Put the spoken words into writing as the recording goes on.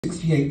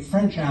1968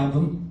 French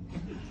album,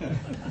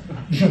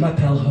 Je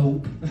m'appelle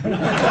Hope.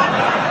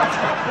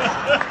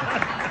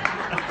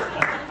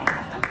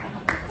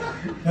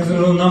 There's a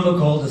little number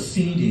called a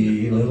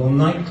CD, a little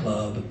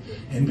nightclub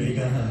in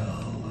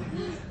PIGALLE.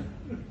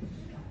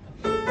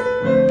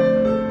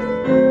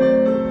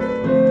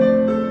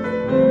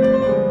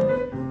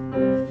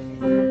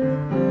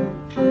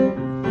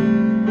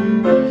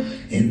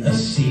 In a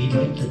seedy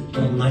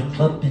little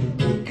nightclub in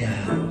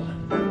PIGALLE,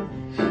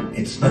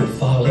 it's no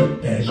Folly,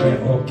 Berger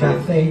or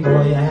Café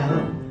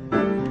Royale,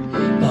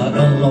 but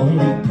a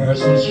lonely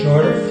person's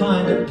sure to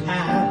find a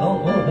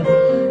pal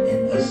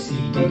in a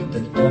seedy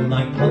little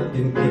nightclub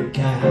in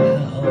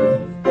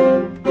PIGALLE.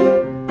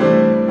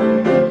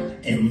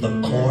 In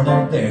the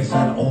corner there's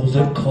an old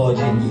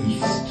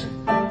accordioniste.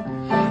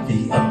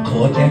 The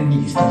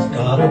accordioniste has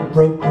got a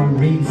broken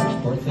wrist,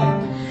 poor thing,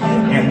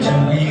 and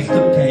to ease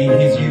the pain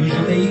he's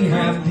usually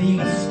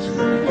half-beast.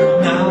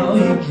 Now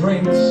he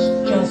drinks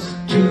just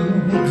to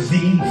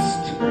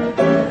exist,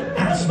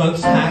 and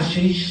smokes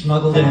hashish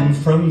smuggled in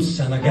from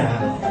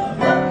Senegal,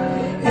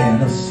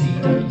 in a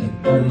seedy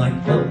little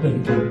nightclub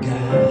in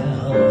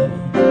PIGALLE.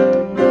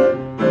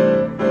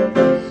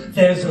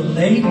 There's a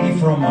lady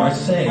from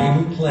Marseille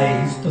who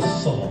plays the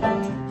saw,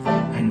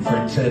 and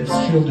for tips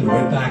she'll do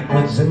it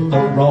backwards in the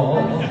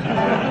raw.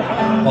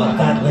 What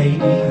that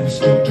lady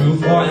used to do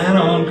for an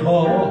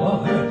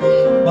encore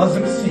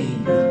wasn't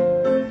seen.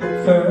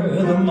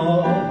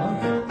 Furthermore,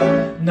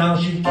 now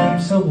she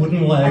keeps a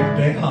wooden leg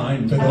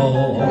behind the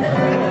door.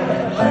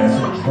 There's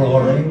a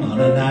drawing on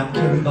a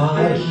napkin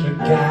by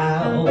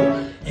Chagall,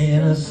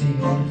 in a seedy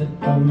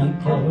little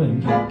nightclub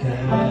in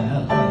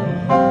PIGALLE.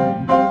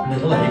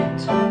 Middle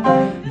 8,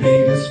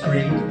 be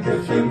discreet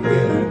if you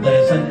will.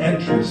 There's an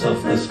entrance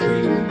off the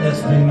street,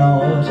 let's be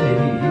naughty.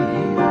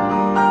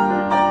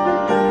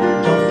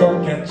 Don't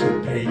forget to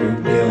pay your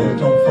bill,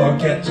 don't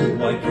forget to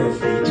wipe your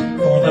feet,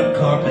 for the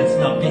carpet's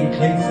not been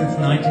cleaned since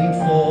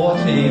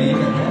 1940.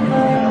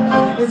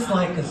 It's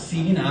like a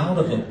scene out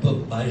of a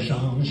book by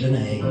Jean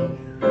Genet.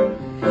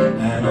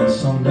 And on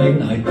Sunday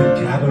night the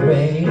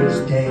cabaret is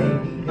day.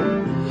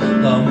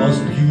 The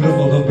most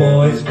beautiful of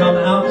boys come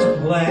out to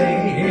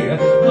play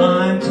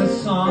lime to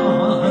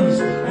songs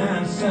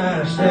and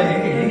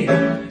sachet,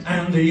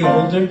 and the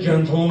older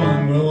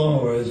gentleman will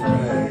always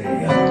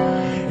pay.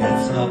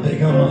 It's a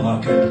bigger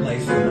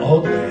marketplace than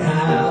old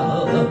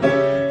PIGALLE,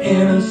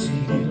 in a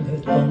seedy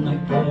little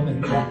nightclub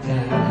in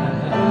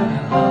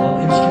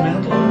PIGALLE.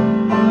 Instrumental.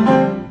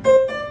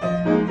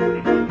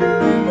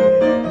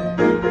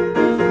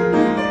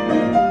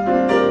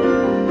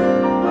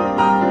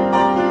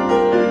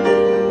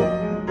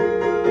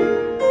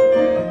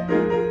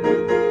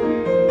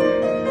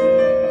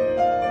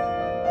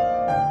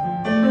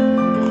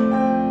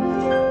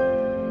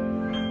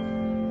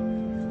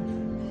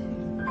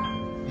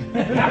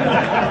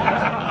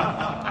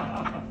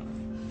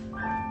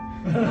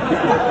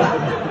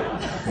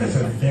 There's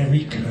a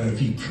very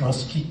curvy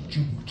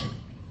prostitute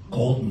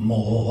called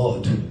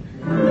Maud,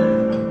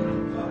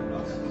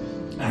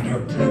 and her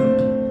pimp,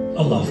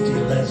 a lofty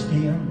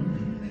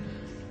lesbian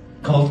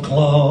called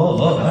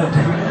Claude.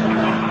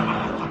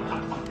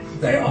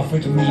 They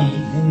offered me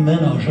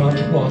ménage à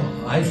trois.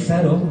 I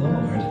said, oh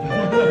Lord.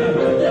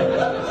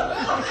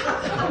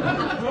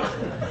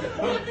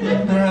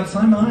 Perhaps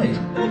I might,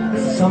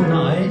 some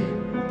night,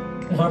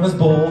 if I was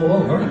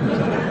bored.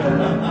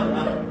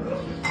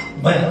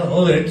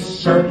 Well, it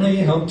certainly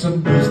helped to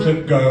boost a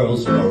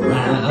girl's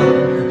morale,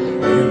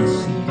 in a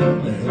seedy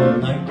little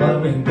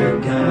nightclub in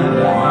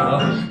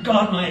PIGALLE.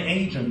 God, my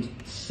agent,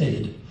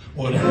 Sid,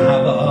 would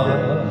have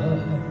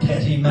a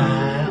petty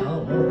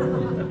mal.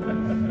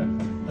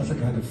 That's a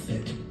kind of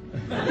fit.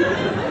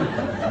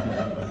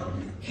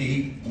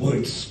 He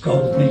would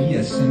scold me,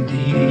 yes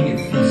indeedy,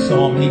 if he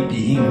saw me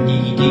being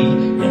needy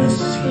in a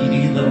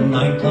seedy little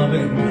nightclub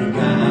in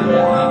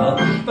PIGALLE.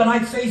 But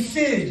I'd say,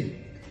 Sid,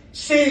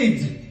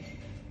 Sid.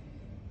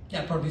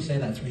 Yeah, probably say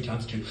that 3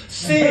 times too.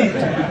 Sid!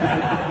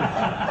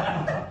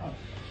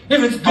 If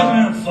it's good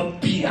enough for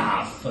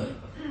Piaf,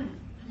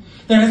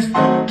 then it's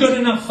good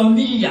enough for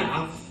me,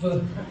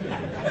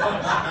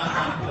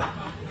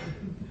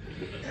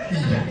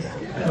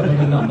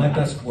 Probably not my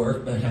best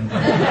work, but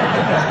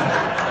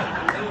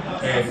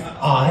if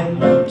I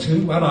want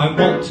to, and I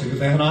want to,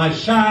 then I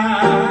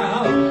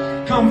shall.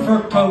 Come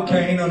for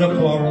cocaine and a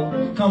quarrel,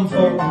 come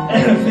for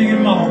anything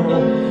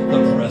immoral. The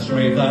press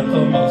rave that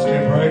the most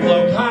depraved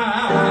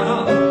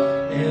locale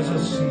is a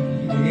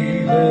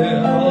seedy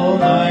little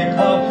night.